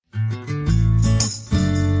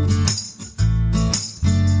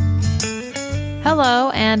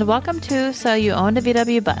Hello, and welcome to So You Owned a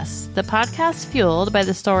VW Bus, the podcast fueled by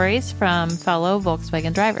the stories from fellow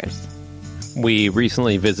Volkswagen drivers. We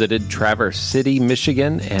recently visited Traverse City,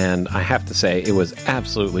 Michigan, and I have to say, it was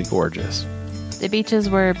absolutely gorgeous. The beaches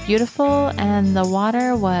were beautiful, and the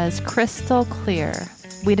water was crystal clear.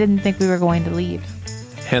 We didn't think we were going to leave.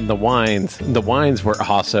 And the wines were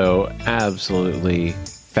also absolutely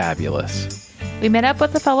fabulous. We met up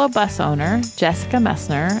with a fellow bus owner, Jessica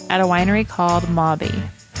Messner, at a winery called Mauby.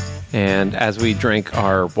 And as we drank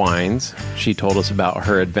our wines, she told us about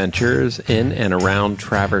her adventures in and around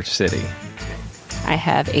Traverse City. I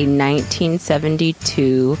have a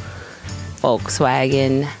 1972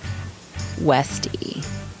 Volkswagen Westie.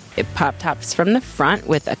 It pop-tops from the front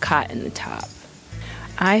with a cot in the top.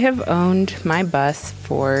 I have owned my bus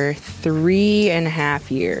for 3.5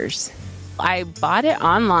 years. I bought it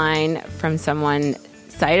online from someone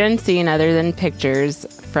sight unseen other than pictures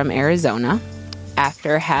from Arizona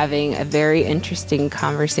after having a very interesting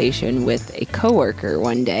conversation with a coworker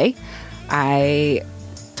one day. I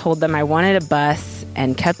told them I wanted a bus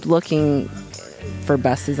and kept looking for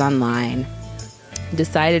buses online.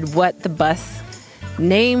 Decided what the bus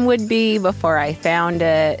name would be before I found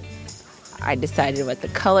it. I decided what the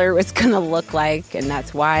color was going to look like, and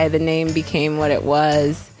that's why the name became what it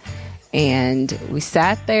was. And we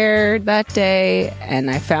sat there that day,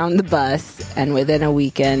 and I found the bus, and within a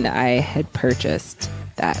weekend, I had purchased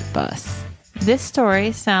that bus. This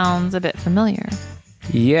story sounds a bit familiar.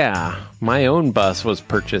 Yeah, my own bus was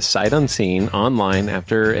purchased sight unseen online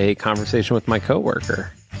after a conversation with my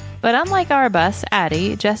coworker. But unlike our bus,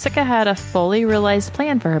 Addie, Jessica had a fully realized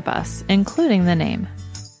plan for her bus, including the name.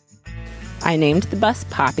 I named the bus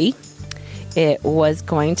Poppy. It was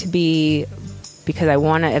going to be because I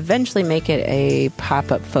want to eventually make it a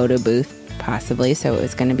pop-up photo booth, possibly. So it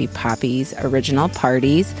was going to be Poppy's Original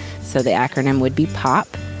Parties. So the acronym would be POP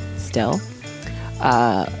still.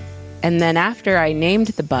 And then after I named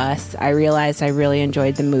the bus, I realized I really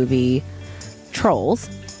enjoyed the movie Trolls.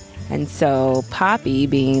 And so Poppy,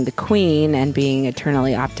 being the queen and being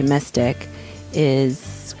eternally optimistic,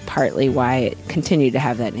 is partly why it continued to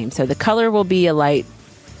have that name. So the color will be a light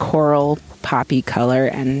coral poppy color,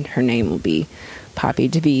 and her name will be Poppy,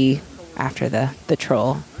 to be after the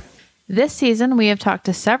troll. This season, we have talked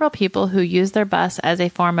to several people who use their bus as a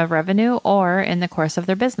form of revenue or in the course of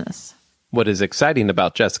their business. What is exciting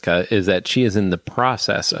about Jessica is that she is in the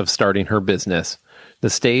process of starting her business, the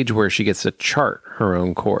stage where she gets to chart her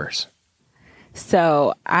own course.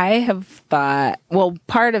 So I have thought, well,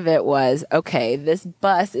 part of it was, okay, this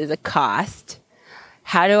bus is a cost.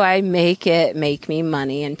 How do I make it make me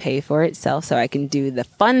money and pay for itself so I can do the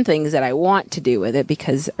fun things that I want to do with it?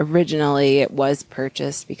 Because originally it was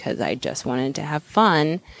purchased because I just wanted to have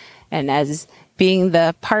fun. And as being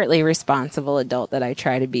the partly responsible adult that I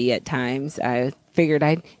try to be at times, I figured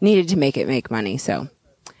I needed to make it make money. So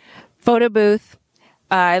photo booth.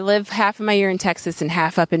 I live half of my year in Texas and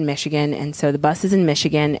half up in Michigan. And so the bus is in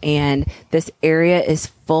Michigan, and this area is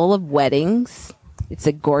full of weddings. It's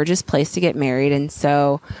a gorgeous place to get married. And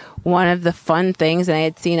so one of the fun things, and I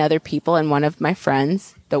had seen other people, and one of my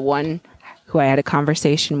friends, the one who I had a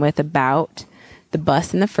conversation with about the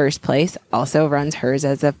bus in the first place, also runs hers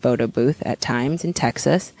as a photo booth at times in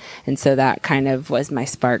Texas. And so that kind of was my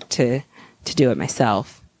spark to do it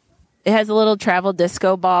myself. It has a little travel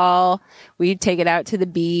disco ball. We take it out to the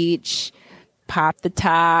beach, pop the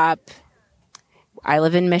top. I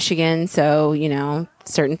live in Michigan, so,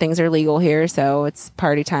 certain things are legal here, so it's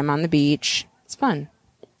party time on the beach. It's fun.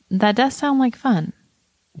 That does sound like fun.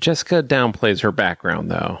 Jessica downplays her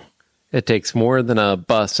background, though. It takes more than a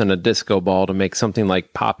bus and a disco ball to make something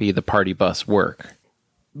like Poppy the Party Bus work.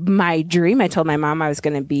 My dream, I told my mom I was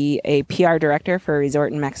going to be a PR director for a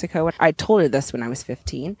resort in Mexico. I told her this when I was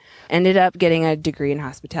 15. Ended up getting a degree in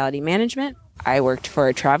hospitality management. I worked for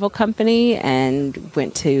a travel company and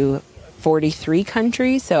went to 43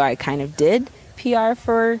 countries. So I kind of did PR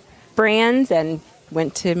for brands and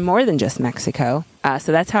went to more than just Mexico.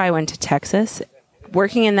 So that's how I went to Texas.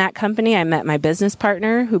 Working in that company, I met my business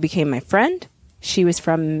partner who became my friend. She was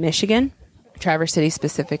from Michigan, Traverse City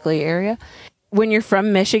specifically area. When you're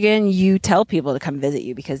from Michigan, you tell people to come visit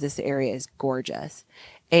you because this area is gorgeous.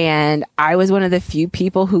 And I was one of the few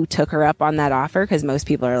people who took her up on that offer because most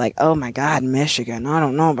people are like, oh my God, Michigan, I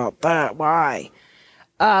don't know about that. Why?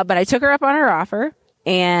 But I took her up on her offer,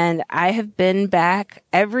 and I have been back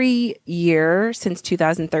every year since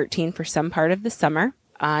 2013 for some part of the summer.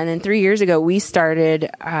 And then 3 years ago, we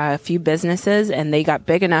started a few businesses, and they got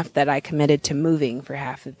big enough that I committed to moving for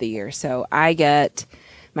half of the year. So I get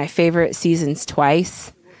my favorite seasons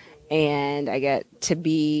twice, And I get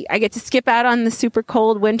to skip out on the super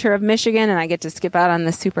cold winter of Michigan, and I get to skip out on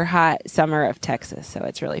the super hot summer of Texas. So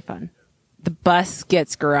it's really fun. The bus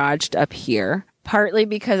gets garaged up here, partly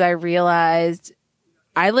because I realized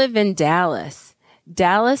I live in Dallas.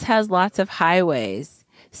 Dallas has lots of highways.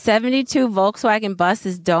 72 Volkswagen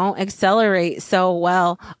buses don't accelerate so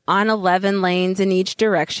well on 11 lanes in each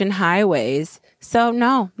direction highways. So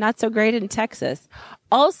no, not so great in Texas.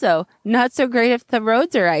 Also, not so great if the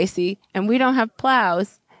roads are icy and we don't have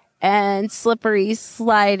plows and slippery,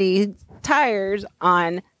 slidey tires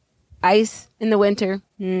on ice in the winter.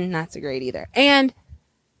 Not so great either. And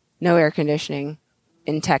no air conditioning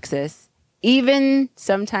in Texas. Even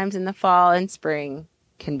sometimes in the fall and spring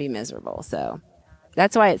can be miserable. So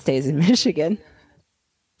that's why it stays in Michigan.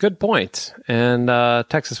 Good point. And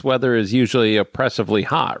Texas weather is usually oppressively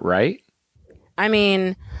hot, right? I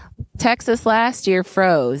mean, Texas last year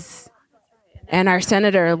froze, and our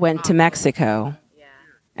senator went to Mexico,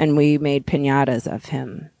 and we made piñatas of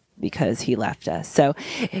him because he left us. So,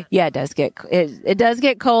 yeah, it does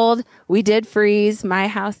get cold. We did freeze. My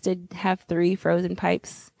house did have 3 frozen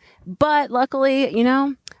pipes, but luckily,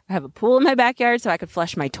 I have a pool in my backyard, so I could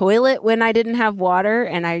flush my toilet when I didn't have water.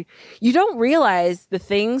 And you don't realize the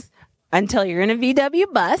things until you're in a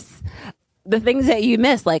VW bus, the things that you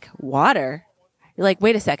miss, like water. You're like,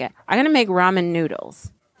 wait a second, I'm going to make ramen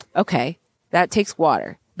noodles. Okay, that takes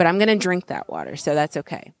water, but I'm going to drink that water, so that's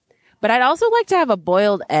okay. But I'd also like to have a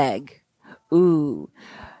boiled egg. Ooh,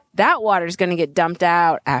 that water's going to get dumped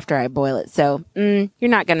out after I boil it. So you're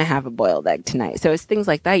not going to have a boiled egg tonight. So it's things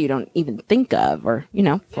like that you don't even think of, or,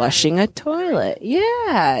 flushing a toilet.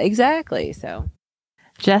 Yeah, exactly. So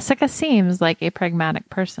Jessica seems like a pragmatic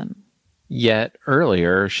person. Yet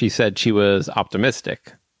earlier, she said she was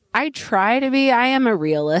optimistic. I try to be. I am a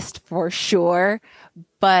realist for sure.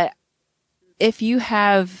 But if you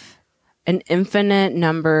have an infinite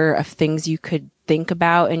number of things you could think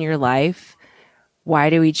about in your life, why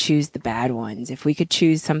do we choose the bad ones? If we could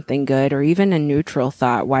choose something good or even a neutral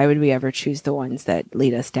thought, why would we ever choose the ones that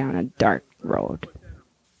lead us down a dark road?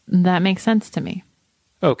 That makes sense to me.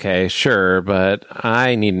 Okay, sure, but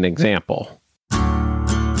I need an example.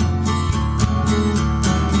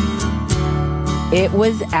 It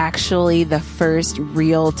was actually the first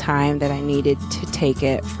real time that I needed to take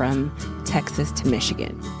it from Texas to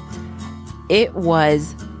Michigan. It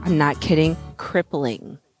was, I'm not kidding,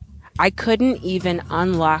 crippling. I couldn't even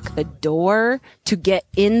unlock the door to get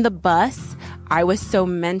in the bus. I was so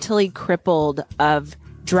mentally crippled of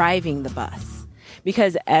driving the bus.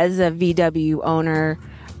 Because as a VW owner,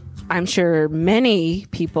 I'm sure many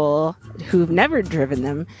people who've never driven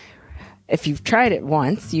them, if you've tried it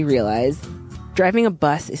once, you realize driving a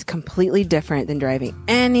bus is completely different than driving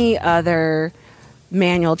any other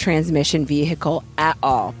manual transmission vehicle at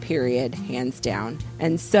all, period, hands down.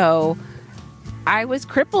 And so I was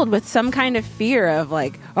crippled with some kind of fear of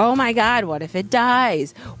like, oh my God, what if it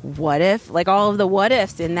dies? What if, like all of the what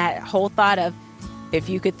ifs in that whole thought of, if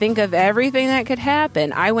you could think of everything that could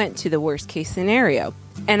happen, I went to the worst case scenario.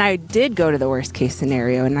 And I did go to the worst case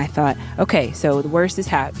scenario, and I thought, okay, so the worst is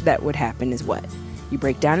that would happen is what? You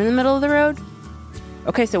break down in the middle of the road?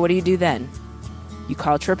 Okay, so what do you do then? You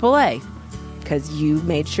call AAA because you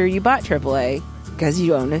made sure you bought AAA because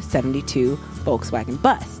you own a 72 Volkswagen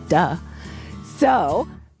bus. Duh. So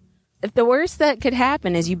if the worst that could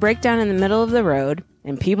happen is you break down in the middle of the road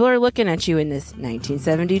and people are looking at you in this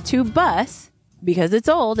 1972 bus because it's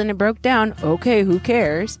old and it broke down, okay, who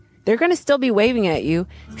cares? They're going to still be waving at you.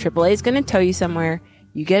 AAA is going to tow you somewhere.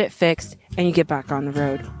 You get it fixed and you get back on the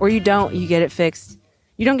road. Or you don't, you get it fixed.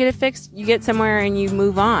 You don't get it fixed, you get somewhere and you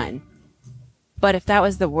move on. But if that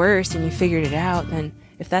was the worst and you figured it out, then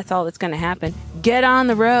if that's all that's going to happen, get on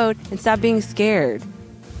the road and stop being scared.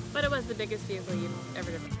 But it was the biggest vehicle you've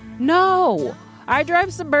ever driven. No. I drive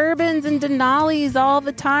Suburbans and Denali's all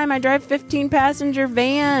the time. I drive 15-passenger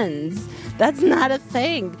vans. That's not a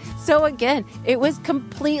thing. So again, it was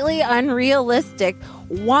completely unrealistic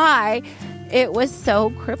why it was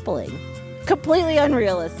so crippling. Completely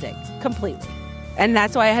unrealistic. Completely. And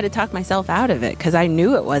that's why I had to talk myself out of it, because I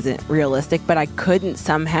knew it wasn't realistic, but I couldn't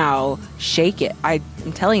somehow shake it. I'm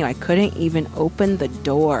telling you, I couldn't even open the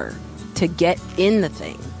door to get in the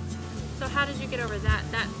thing. So how did you get over that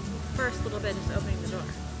first little bit, just opening the door?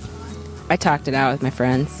 I talked it out with my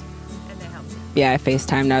friends. And they helped you? Yeah, I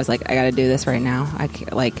FaceTimed. I was like, I got to do this right now. I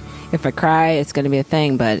can't, like, if I cry, it's going to be a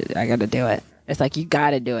thing, but I got to do it. It's like, you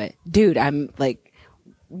got to do it. Dude, I'm like,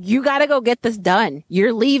 you got to go get this done.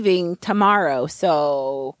 You're leaving tomorrow,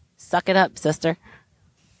 so suck it up, sister.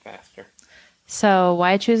 Faster. So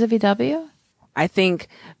why choose a VW? I think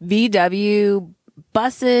VW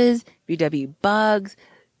buses, VW bugs.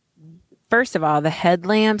 First of all, the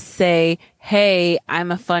headlamps say, hey,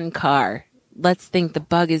 I'm a fun car. Let's think the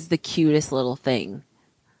bug is the cutest little thing.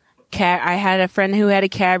 I had a friend who had a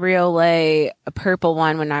cabriolet, a purple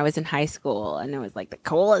one, when I was in high school, and it was like the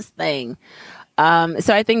coolest thing. So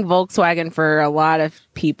I think Volkswagen, for a lot of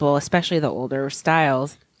people, especially the older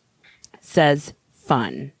styles, says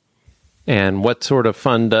fun. And what sort of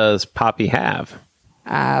fun does Poppy have?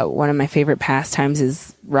 One of my favorite pastimes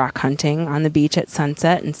is rock hunting on the beach at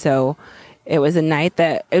sunset. And so it was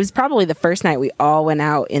it was probably the first night we all went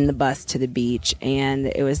out in the bus to the beach. And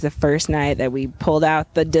it was the first night that we pulled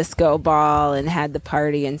out the disco ball and had the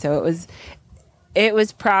party. And so it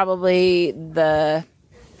was probably the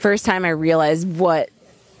first time I realized what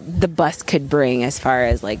the bus could bring as far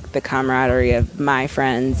as like the camaraderie of my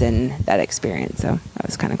friends and that experience. So that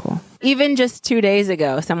was kind of cool. Even just 2 days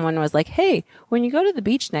ago, someone was like, hey, when you go to the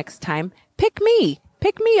beach next time, pick me.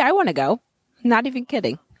 I want to go. Not even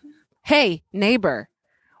kidding. Hey, neighbor,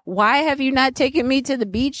 why have you not taken me to the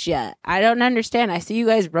beach yet? I don't understand. I see you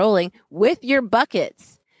guys rolling with your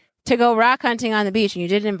buckets to go rock hunting on the beach and you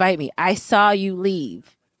didn't invite me. I saw you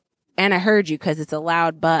leave and I heard you because it's a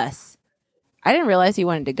loud bus. I didn't realize you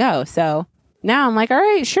wanted to go. So now I'm like, all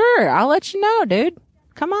right, sure. I'll let you know, dude.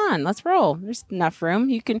 Come on, let's roll. There's enough room.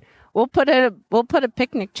 We'll put a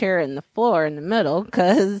picnic chair in the floor in the middle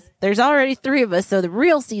because there's already 3 of us. So the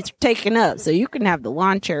real seats are taken up. So you can have the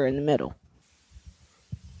lawn chair in the middle.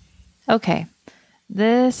 Okay.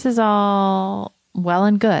 This is all well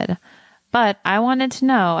and good, but I wanted to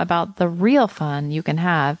know about the real fun you can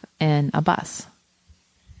have in a bus.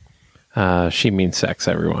 She means sex,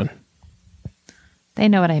 everyone. They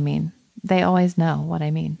know what I mean. They always know what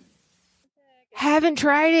I mean. Haven't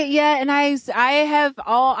tried it yet, and I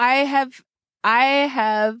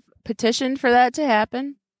have petitioned for that to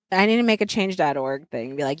happen. I need to make a change.org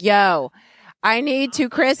thing. Be like, yo, I need to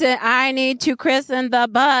christen the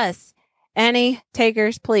bus. Any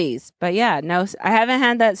takers, please? But yeah, no, I haven't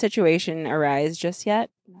had that situation arise just yet,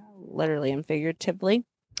 literally and figuratively.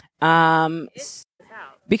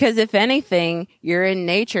 Because if anything, you're in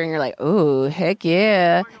nature and you're like, oh, heck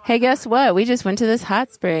yeah. Hey, guess what? We just went to this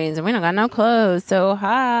hot springs and we don't got no clothes. So,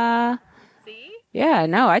 See? Yeah,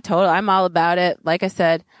 no, I'm all about it. Like I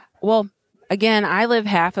said, well, again, I live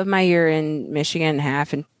half of my year in Michigan,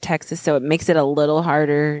 half in Texas. So it makes it a little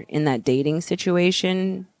harder in that dating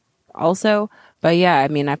situation also. But yeah, I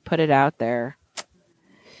mean, I put it out there.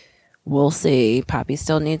 We'll see. Poppy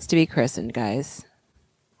still needs to be christened, guys.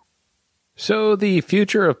 So the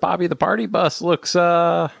future of Poppy the Party Bus looks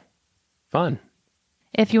fun.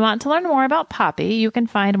 If you want to learn more about Poppy, you can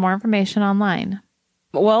find more information online.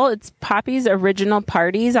 Well, it's Poppy's Original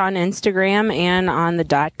Parties on Instagram and on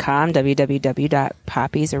the .com,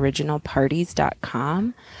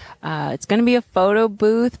 www.poppysoriginalparties.com. It's going to be a photo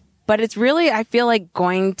booth, but it's really, I feel like,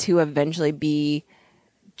 going to eventually be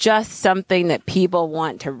just something that people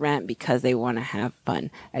want to rent because they want to have fun.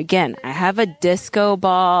 Again, I have a disco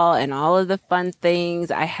ball and all of the fun things.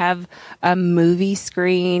 I have a movie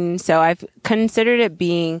screen. So I've considered it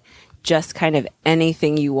being just kind of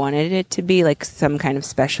anything you wanted it to be, like some kind of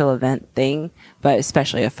special event thing, but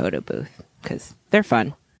especially a photo booth because they're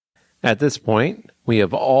fun. At this point, we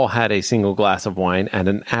have all had a single glass of wine at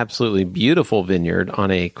an absolutely beautiful vineyard on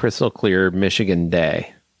a crystal clear Michigan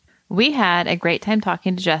day. We had a great time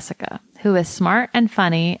talking to Jessica, who is smart and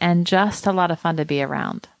funny and just a lot of fun to be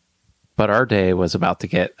around. But our day was about to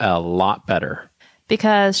get a lot better.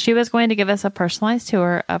 Because she was going to give us a personalized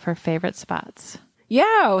tour of her favorite spots.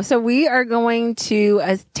 Yeah, so we are going to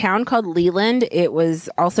a town called Leland. It was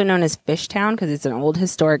also known as Fishtown because it's an old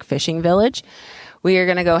historic fishing village. We are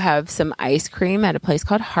going to go have some ice cream at a place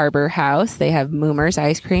called Harbor House. They have Moomer's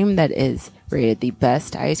ice cream that is rated the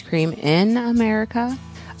best ice cream in America.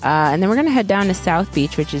 And then we're going to head down to South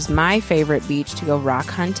Beach, which is my favorite beach to go rock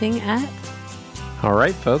hunting at. All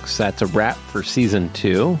right, folks, that's a wrap for Season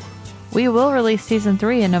 2. We will release Season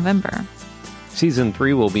 3 in November. Season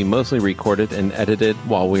 3 will be mostly recorded and edited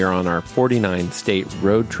while we are on our 49-state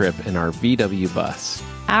road trip in our VW bus.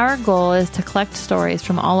 Our goal is to collect stories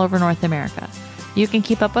from all over North America. You can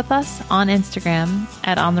keep up with us on Instagram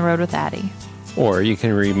at On the Road with Addie. Or you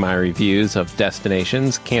can read my reviews of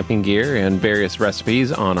destinations, camping gear, and various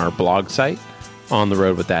recipes on our blog site,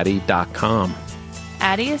 ontheroadwithaddie.com.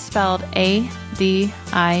 Addie is spelled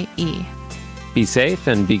A-D-I-E. Be safe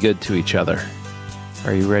and be good to each other.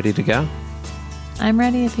 Are you ready to go? I'm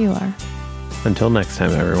ready if you are. Until next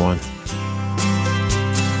time, everyone.